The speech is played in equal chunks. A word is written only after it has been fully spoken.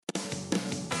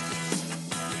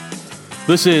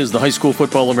This is the High School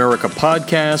Football America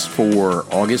podcast for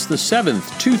August the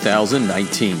 7th,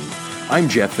 2019. I'm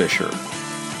Jeff Fisher.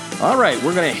 All right,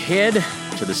 we're going to head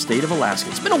to the state of Alaska.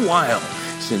 It's been a while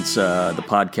since the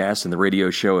podcast and the radio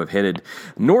show have headed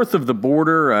north of the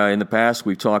border. In the past,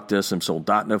 we've talked some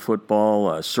Soldotna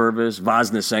football, service,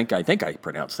 Voznesenka. I think I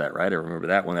pronounced that right. I remember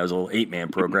that one. That was a little 8-man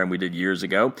program we did years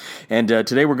ago. And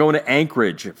today we're going to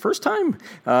Anchorage. First time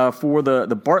for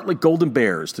the Bartlett Golden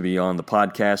Bears to be on the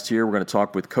podcast here. We're going to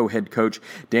talk with co-head coach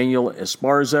Daniel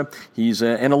Esparza. He's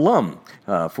an alum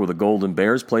for the Golden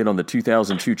Bears, played on the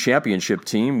 2002 championship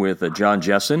team with John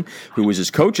Jessen, who was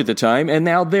his coach at the time, and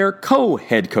now they're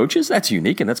co-head coaches. That's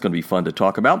unique, and that's going to be fun to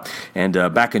talk about. And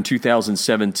back in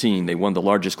 2017, they won the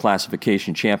largest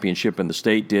classification championship in the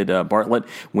state, did Bartlett,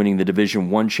 winning the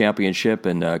Division I championship,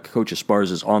 and Coach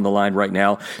Esparza is on the line right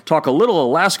now. Talk a little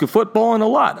Alaska football and a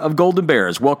lot of Golden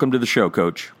Bears. Welcome to the show,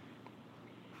 Coach.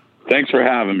 Thanks for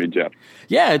having me, Jeff.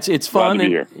 Yeah, it's fun. Glad to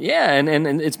be here. Yeah,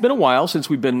 and it's been a while since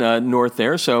we've been north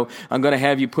there, so I'm going to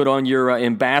have you put on your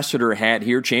ambassador hat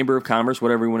here, Chamber of Commerce,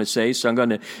 whatever you want to say. So I'm going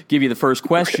to give you the first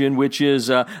question, which is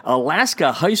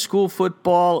Alaska high school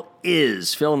football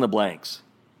is, fill in the blanks.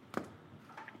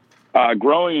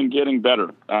 Growing and getting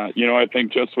better. I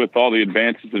think just with all the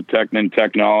advances of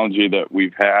technology that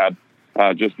we've had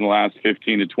just in the last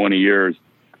 15 to 20 years,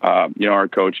 our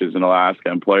coaches in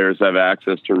Alaska and players have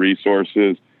access to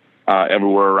resources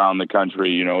everywhere around the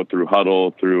country, through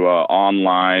Huddle, through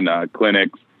online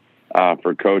clinics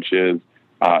for coaches,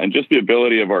 and just the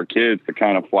ability of our kids to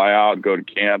kind of fly out, go to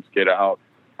camps, get out,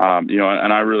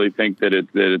 and I really think that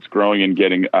it's growing and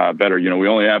getting better. We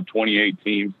only have 28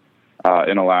 teams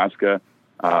in Alaska,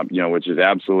 which is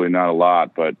absolutely not a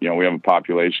lot, but, we have a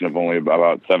population of only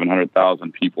about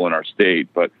 700,000 people in our state,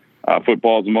 but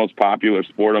football is the most popular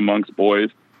sport amongst boys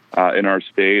in our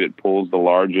state. It pulls the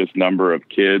largest number of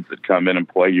kids that come in and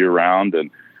play year-round.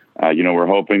 And, we're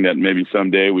hoping that maybe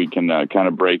someday we can kind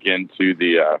of break into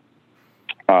the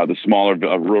smaller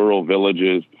rural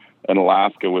villages in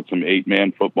Alaska with some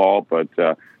 8-man football. But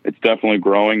it's definitely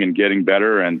growing and getting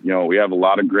better. And, we have a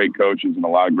lot of great coaches and a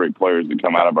lot of great players that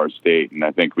come out of our state. And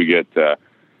I think we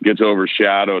gets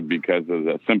overshadowed because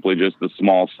of simply just the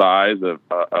small size of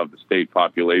the state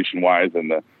population-wise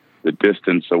and the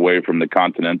distance away from the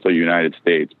continental United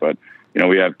States. But,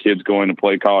 we have kids going to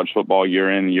play college football year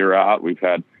in and year out. We've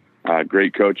had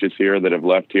great coaches here that have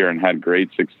left here and had great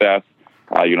success,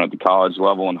 at the college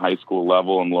level and high school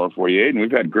level in Lower 48. And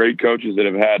we've had great coaches that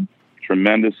have had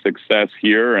tremendous success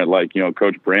here, and like,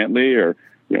 Coach Brantley or,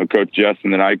 Coach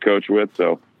Justin that I coach with.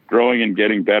 So growing and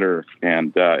getting better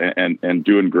and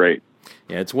doing great.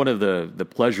 Yeah, it's one of the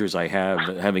pleasures I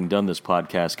have having done this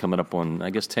podcast coming up on, I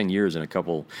guess, 10 years in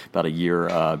about a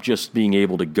year, just being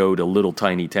able to go to little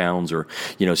tiny towns or,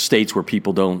 states where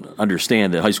people don't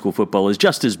understand that high school football is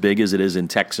just as big as it is in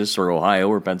Texas or Ohio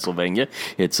or Pennsylvania.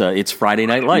 It's Friday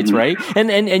Night Lights, right?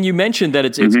 And you mentioned that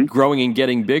it's growing and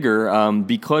getting bigger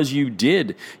because you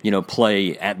did,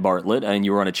 play at Bartlett and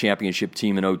you were on a championship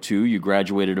team in 2002. You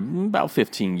graduated about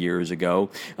 15 years ago.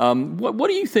 What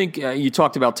do you think? You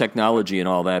talked about technology and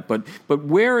all that, but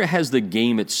where has the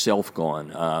game itself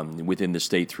gone within the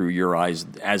state through your eyes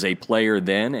as a player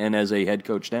then and as a head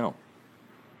coach now?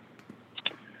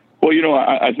 Well,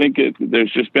 I think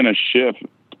there's just been a shift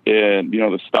in,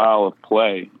 the style of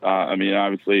play.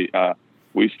 Obviously,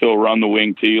 we still run the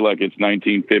wing tee like it's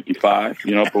 1955,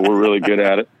 but we're really good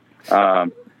at it.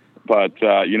 But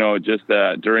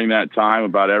during that time,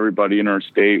 about everybody in our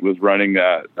state was running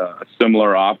a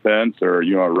similar offense or,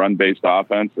 a run-based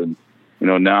offense. And,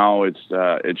 now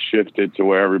it's shifted to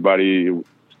where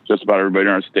just about everybody in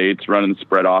our state's running the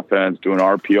spread offense, doing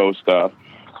RPO stuff,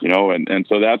 and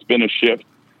so that's been a shift,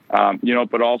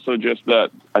 but also just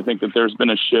that I think that there's been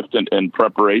a shift in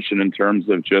preparation in terms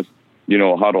of just,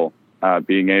 Huddle,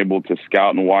 being able to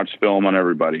scout and watch film on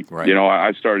everybody. Right.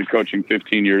 I started coaching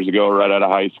 15 years ago right out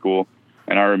of high school,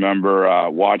 and I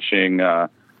remember watching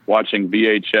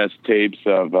VHS tapes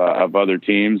of other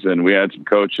teams, and we had some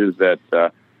coaches that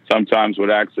sometimes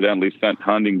would accidentally send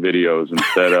hunting videos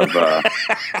instead of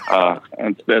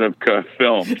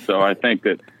film. So I think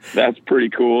that's pretty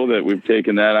cool that we've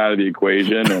taken that out of the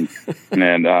equation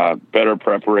and better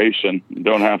preparation. You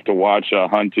don't have to watch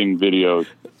hunting videos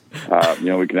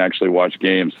we can actually watch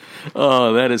games.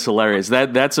 Oh, that is hilarious.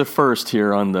 That's a first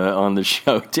here on the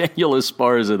show. Daniel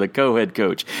Esparza, the co-head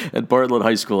coach at Bartlett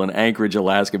High School in Anchorage,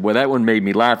 Alaska. Boy, that one made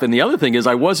me laugh. And the other thing is,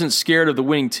 I wasn't scared of the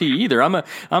winning T either. I'm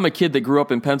a kid that grew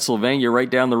up in Pennsylvania, right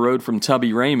down the road from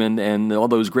Tubby Raymond and all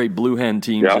those great Blue Hen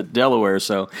teams at Delaware.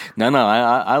 So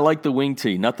I like the wing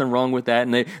T. Nothing wrong with that.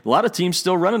 And a lot of teams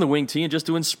still running the wing T and just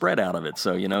doing spread out of it.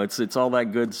 So it's all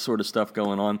that good sort of stuff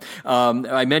going on.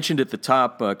 I mentioned at the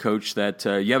top, Coach, that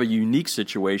you have a unique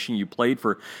situation. You played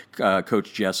for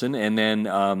Coach Jessen, and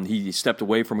then he stepped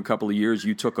away from a couple of years.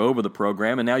 You took over the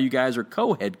program, and now you guys are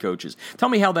co-head coaches. Tell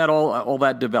me how that all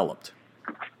that developed.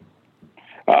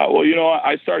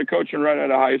 I started coaching right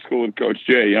out of high school with Coach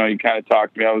Jay. He kind of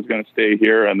talked to me. I was going to stay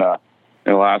here, and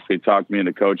lastly talked me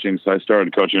into coaching. So I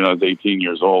started coaching when I was 18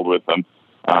 years old with him.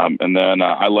 And then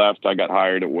I left. I got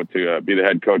hired to be the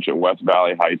head coach at West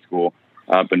Valley High School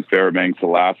up in Fairbanks,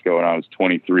 Alaska, when I was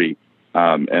 23.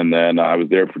 And then I was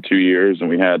there for 2 years, and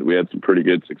we had some pretty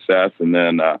good success. And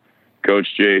then Coach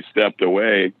Jay stepped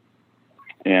away,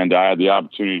 and I had the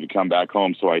opportunity to come back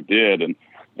home, so I did.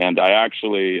 And I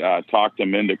actually talked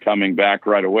him into coming back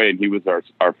right away, and he was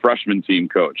our freshman team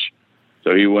coach.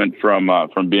 So he went from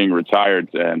being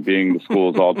retired and being the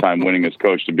school's all-time winningest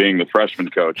coach to being the freshman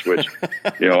coach, which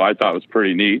I thought was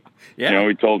pretty neat. Yeah.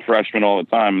 We told freshmen all the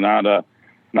time, not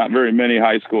very many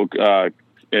high school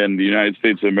in the United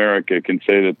States of America can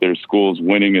say that their school's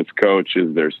winningest coach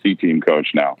is their C-team coach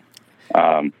now.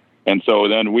 And so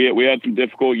then we had some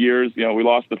difficult years. We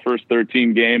lost the first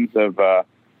 13 games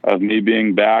of me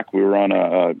being back. We were on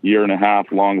a year and a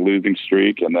half long losing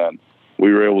streak, and then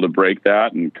we were able to break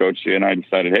that. And Coach Jay and I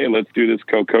decided, hey, let's do this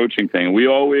co-coaching thing. We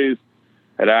always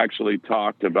had actually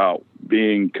talked about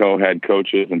being co-head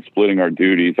coaches and splitting our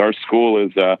duties. Our school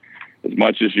is as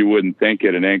much as you wouldn't think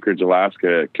it, in Anchorage,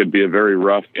 Alaska, it could be a very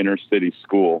rough inner-city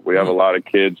school. We have a lot of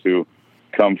kids who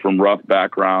come from rough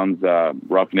backgrounds,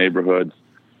 rough neighborhoods.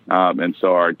 And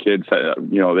so our kids,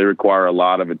 they require a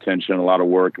lot of attention, a lot of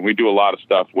work. And we do a lot of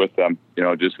stuff with them,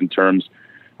 just in terms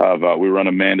of we run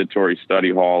a mandatory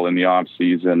study hall in the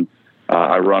off-season.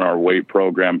 I run our weight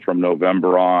program from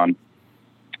November on.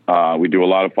 We do a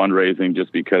lot of fundraising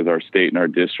just because our state and our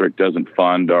district doesn't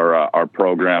fund our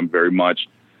program very much.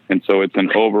 And so it's an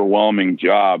overwhelming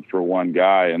job for one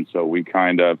guy. And so we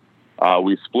kind of,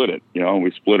 we split it,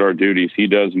 we split our duties. He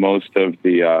does most of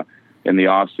the, in the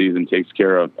off season, takes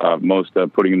care of most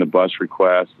of putting in the bus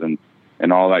requests and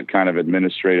all that kind of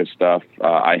administrative stuff.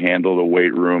 I handle the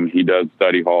weight room. He does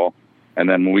study hall. And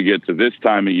then when we get to this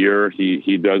time of year,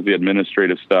 he does the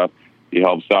administrative stuff. He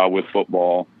helps out with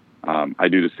football. I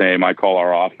do the same. I call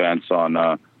our offense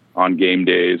on game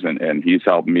days, and he's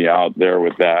helping me out there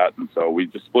with that. And so we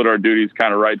just split our duties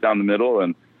kind of right down the middle.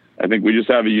 And I think we just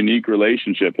have a unique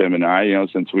relationship, him and I,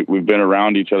 since we've been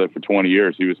around each other for 20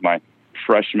 years. He was my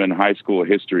freshman high school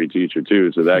history teacher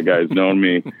too. So that guy's known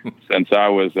me since I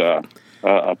was a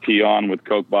peon with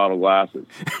Coke bottle glasses.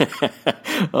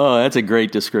 Oh, that's a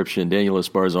great description. Daniel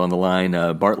Esparza on the line.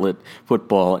 Bartlett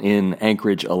football in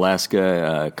Anchorage,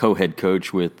 Alaska, co-head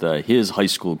coach with his high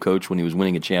school coach when he was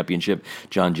winning a championship,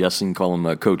 John Jessen, call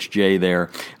him Coach Jay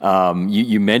there.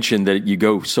 You mentioned that you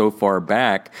go so far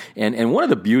back, and one of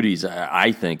the beauties,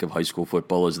 I think, of high school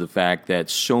football is the fact that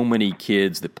so many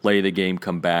kids that play the game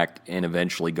come back and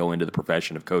eventually go into the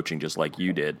profession of coaching just like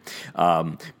you did.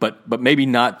 But maybe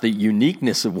not the uniqueness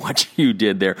of what you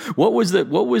did there. What was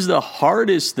the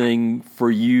hardest thing for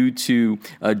you to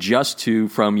adjust to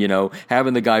from,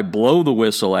 having the guy blow the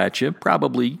whistle at you,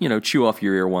 probably, chew off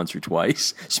your ear once or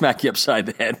twice, smack you upside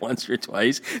the head once or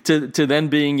twice, to then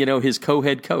being, his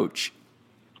co-head coach?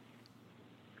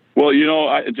 Well,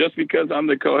 just because I'm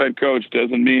the co-head coach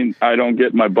doesn't mean I don't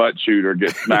get my butt chewed or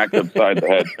get smacked upside the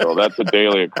head. So that's a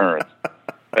daily occurrence.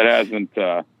 That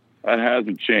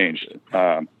hasn't changed.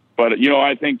 But,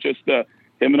 I think just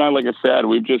him and I, like I said,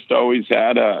 we've just always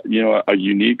had a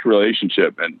unique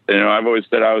relationship. And, I've always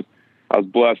said I was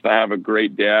blessed to have a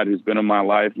great dad who's been in my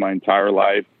life my entire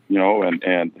life,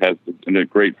 and has been a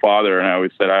great father. And I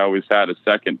always said I always had a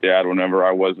second dad whenever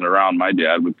I wasn't around my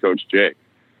dad with Coach Jay.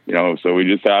 So we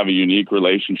just have a unique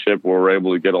relationship where we're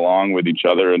able to get along with each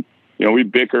other. And, we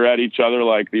bicker at each other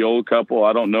like the old couple.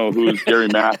 I don't know who's Gary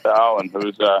Matthau and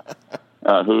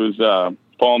who's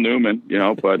Paul Newman,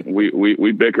 but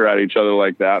we bicker at each other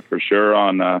like that for sure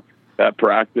on that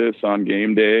practice, on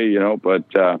game day, but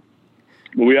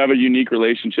we have a unique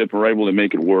relationship and we're able to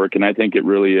make it work. And I think it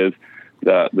really is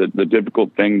the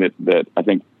difficult thing that I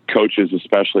think coaches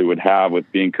especially would have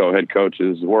with being co-head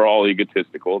coaches. We're all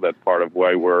egotistical. That's part of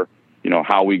why we're,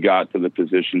 how we got to the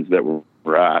positions that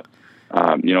we're at.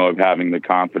 of having the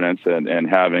confidence and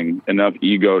having enough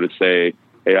ego to say,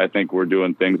 hey, I think we're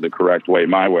doing things the correct way,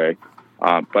 my way.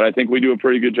 But I think we do a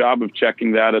pretty good job of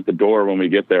checking that at the door when we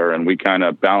get there, and we kind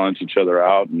of balance each other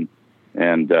out.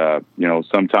 And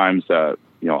sometimes,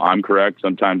 I'm correct,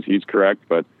 sometimes he's correct,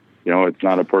 but it's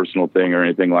not a personal thing or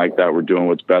anything like that. We're doing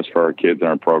what's best for our kids and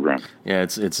our program. Yeah,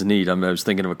 it's neat. I was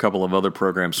thinking of a couple of other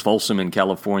programs. Folsom in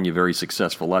California, very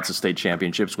successful. Lots of state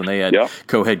championships when they had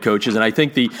co-head coaches. And I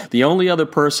think the only other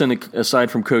person,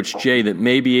 aside from Coach Jay, that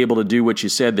may be able to do what you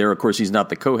said there, of course, he's not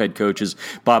the co-head coach, is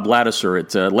Bob Lattiser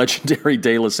at legendary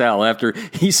De La Salle. After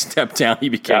he stepped down, he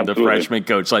became the freshman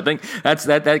coach. So I think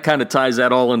that kind of ties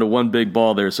that all into one big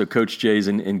ball there. So Coach Jay's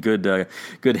in good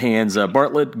hands.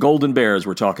 Bartlett Golden Bears,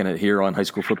 we're talking here on High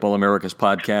School Football America's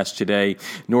podcast today.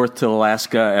 North to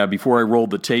Alaska. Before I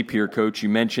rolled the tape here, Coach, you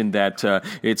mentioned that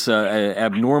it's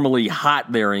abnormally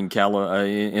hot there in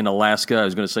Alaska. I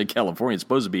was going to say California. It's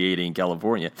supposed to be 80 in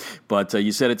California, but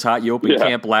you said it's hot. You opened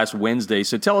camp last Wednesday.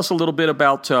 So tell us a little bit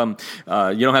about, you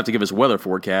don't have to give us a weather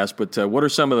forecast, but what are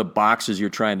some of the boxes you're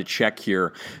trying to check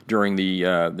here during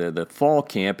the fall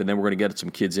camp? And then we're going to get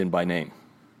some kids in by name.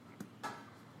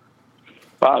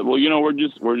 We're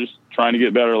just trying to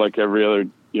get better, like every other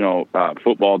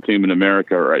football team in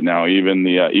America right now. Even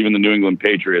the New England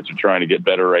Patriots are trying to get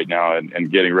better right now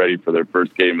and getting ready for their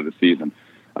first game of the season.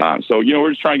 We're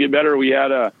just trying to get better. We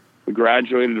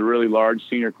graduated a really large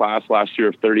senior class last year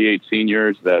of 38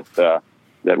 seniors that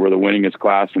were the winningest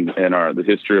class in the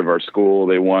history of our school.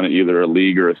 They won either a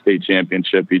league or a state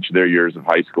championship each of their years of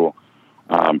high school.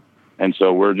 And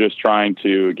so we're just trying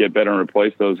to get better and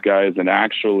replace those guys. And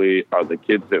actually, the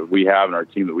kids that we have and our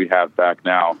team that we have back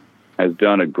now has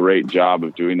done a great job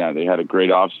of doing that. They had a great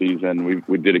off season.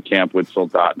 We did a camp with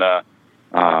Soldotna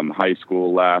High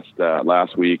School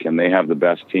last week, and they have the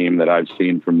best team that I've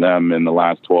seen from them in the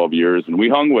last 12 years. And we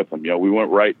hung with them. We went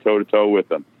right toe to toe with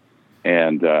them.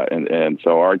 And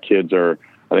so our kids I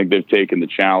think they've taken the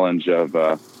challenge of,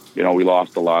 we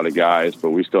lost a lot of guys,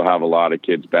 but we still have a lot of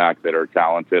kids back that are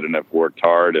talented and have worked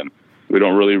hard. And we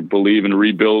don't really believe in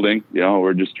rebuilding.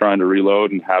 We're just trying to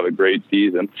reload and have a great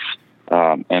season.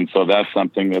 And so that's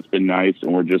something that's been nice,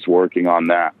 and we're just working on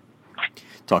that.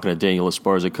 Talking to Daniel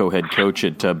Esparza, co-head coach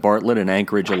at Bartlett in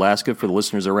Anchorage, Alaska. For the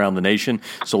listeners around the nation,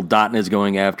 Soldotna is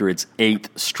going after its 8th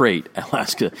straight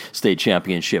Alaska State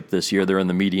Championship this year. They're in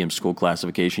the medium school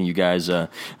classification. You guys,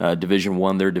 Division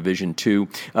I, they're Division II.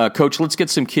 Coach, let's get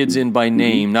some kids in by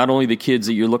name. Not only the kids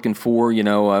that you're looking for,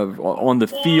 on the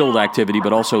field activity,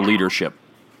 but also leadership.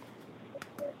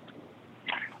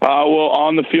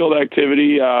 On the field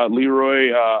activity,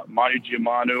 Leroy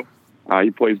Manu. He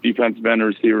plays defensive end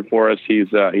receiver for us. He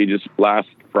just last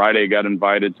Friday got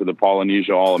invited to the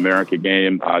Polynesia All-America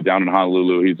game down in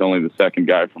Honolulu. He's only the second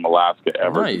guy from Alaska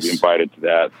ever to be invited to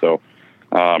that. So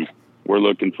we're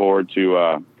looking forward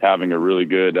to having a really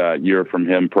good year from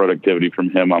him, productivity from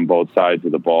him on both sides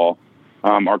of the ball.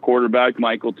 Our quarterback,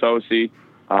 Michael Tosi,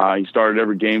 he started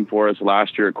every game for us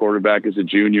last year at quarterback as a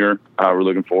junior. We're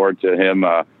looking forward to him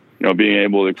being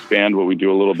able to expand what we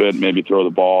do a little bit, maybe throw the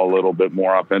ball a little bit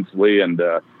more offensively. And,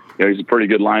 he's a pretty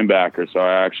good linebacker. So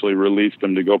I actually released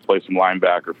him to go play some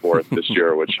linebacker for us this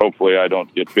year, which hopefully I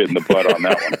don't get bit in the butt on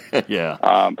that one. Yeah.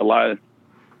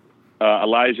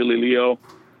 Elijah Lilio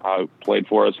played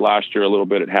for us last year a little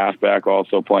bit at halfback,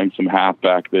 also playing some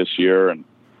halfback this year, and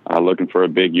looking for a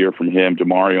big year from him.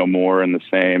 DeMario Moore in the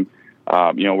same.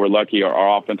 We're lucky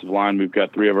our offensive line, we've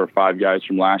got 3 of our 5 guys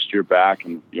from last year back,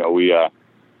 and,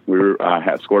 we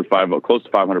had scored close to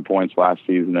 500 points last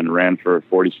season and ran for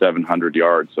 4,700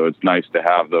 yards. So it's nice to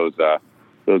have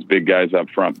those big guys up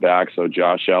front back. So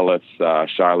Josh Ellis,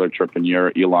 Shyler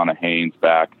Trepanier, Ilana Haynes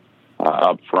back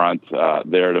up front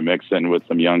there to mix in with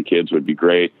some young kids would be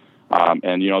great.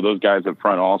 And those guys up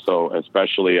front also,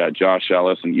 especially Josh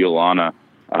Ellis and Ilana,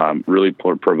 really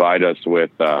provide us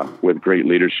with great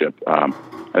leadership. And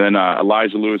then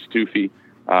Elijah Lewis Tufi,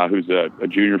 who's a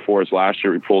junior for us last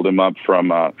year. We pulled him up from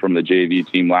the JV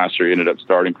team last year. He ended up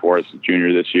starting for us as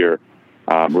junior this year.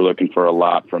 We're looking for a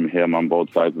lot from him on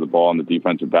both sides of the ball in the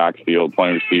defensive backfield,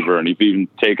 playing receiver, and he's even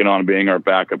taken on being our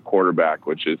backup quarterback,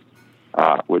 which is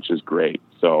great.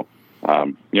 So,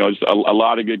 just a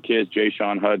lot of good kids. Jay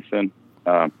Sean Hudson,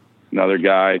 another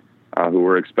guy who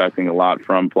we're expecting a lot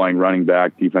from, playing running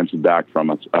back, defensive back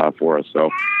for us. So,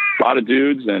 a lot of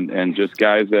dudes and just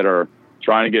guys that are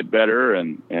trying to get better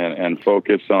and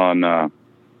focus on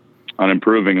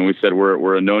improving. And we said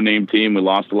we're a no-name team. We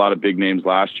lost a lot of big names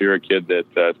last year. A kid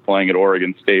that's playing at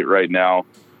Oregon State right now.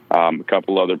 A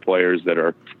couple other players that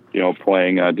are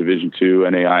playing Division II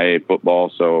NAIA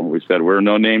football. So we said we're a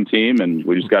no-name team, and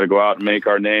we just got to go out and make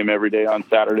our name every day on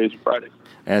Saturdays and Fridays.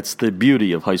 That's the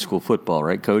beauty of high school football,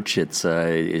 right, Coach?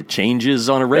 It changes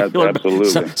on a regular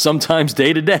basis, sometimes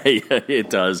day to day. It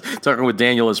does. Talking with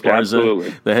Daniel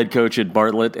Esparza, the head coach at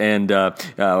Bartlett, and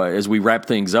as we wrap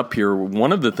things up here,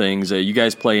 one of the things you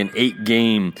guys play an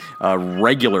 8-game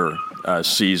regular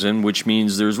season, which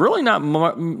means there's really not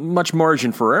much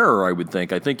margin for error, I would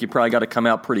think. I think you probably got to come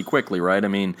out pretty quickly, right? I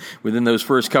mean, within those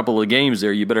first couple of games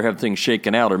there, you better have things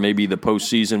shaken out, or maybe the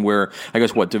postseason where, I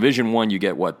guess, Division I, you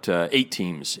get 8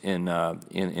 teams in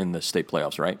the state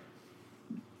playoffs, right?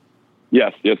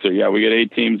 Yes, sir. Yeah, we get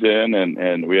 8 teams in,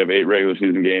 and we have 8 regular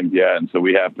season games. Yeah, and so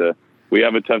we have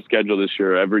a tough schedule this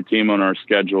year. Every team on our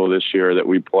schedule this year that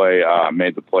we play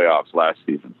made the playoffs last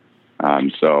season.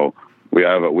 So we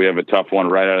have a tough one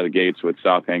right out of the gates with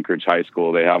South Anchorage High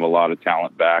School. They have a lot of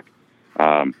talent back,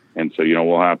 and so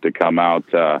we'll have to come out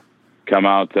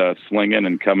slinging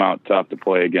and come out tough to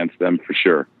play against them for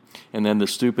sure. And then the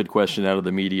stupid question out of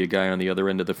the media guy on the other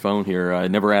end of the phone here. I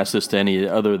never asked this to any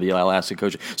other of the Alaska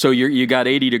coaches. So you got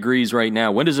 80 degrees right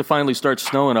now. When does it finally start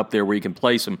snowing up there where you can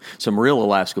play some real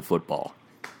Alaska football?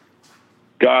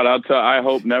 God, I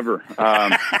hope never.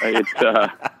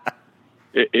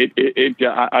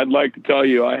 I'd like to tell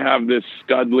you I have this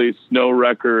Studley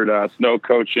snow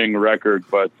coaching record,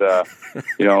 but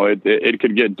it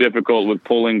could get difficult with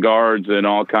pulling guards and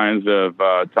all kinds of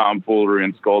tomfoolery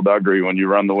and skullduggery when you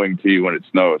run the wing tee when it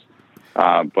snows.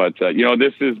 But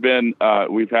this has been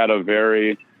we've had a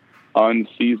very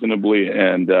unseasonably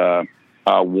and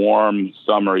warm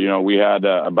summer. We had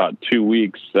about 2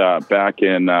 weeks back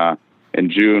in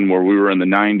June where we were in the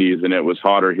 90s, and it was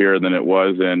hotter here than it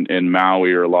was in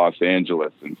Maui or Los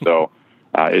Angeles. And so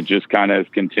it just kind of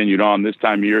has continued on. This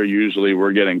time of year, usually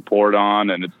we're getting poured on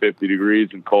and it's 50 degrees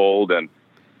and cold. And,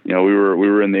 we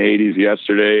were in the 80s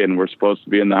yesterday, and we're supposed to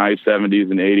be in the high 70s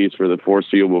and 80s for the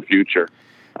foreseeable future.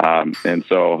 And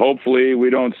so hopefully we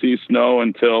don't see snow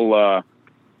until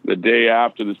the day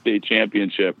after the state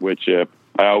championship, which I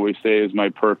always say is my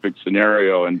perfect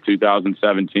scenario. In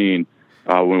 2017,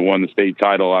 when we won the state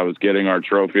title, I was getting our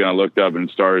trophy, and I looked up and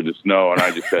it started to snow, and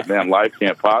I just said, man, life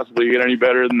can't possibly get any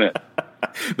better than this.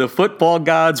 The football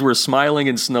gods were smiling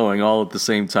and snowing all at the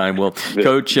same time. Well,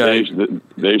 Coach,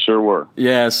 they sure were.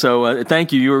 Yeah. So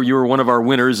thank you. You were one of our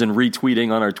winners in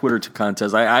retweeting on our Twitter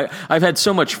contest. I've had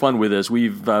so much fun with this.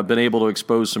 We've been able to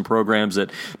expose some programs that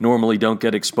normally don't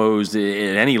get exposed at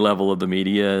any level of the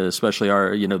media, especially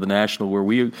our the national where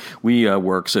we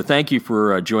work. So thank you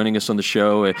for joining us on the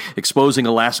show, exposing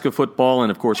Alaska football, and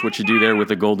of course what you do there with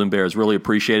the Golden Bears. Really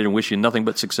appreciate it, and wish you nothing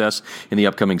but success in the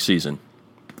upcoming season.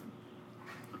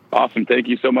 Awesome. Thank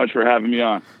you so much for having me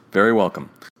on. Very welcome.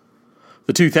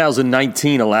 The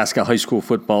 2019 Alaska high school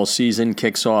football season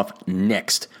kicks off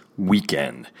next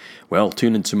weekend. Well,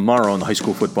 tune in tomorrow on the High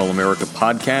School Football America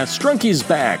podcast. Strunky's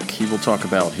back. He will talk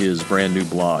about his brand new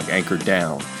blog, Anchored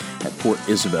Down at Port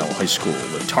Isabel High School,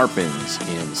 the Tarpons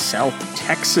in South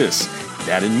Texas.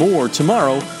 That and more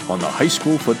tomorrow on the High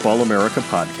School Football America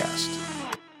podcast.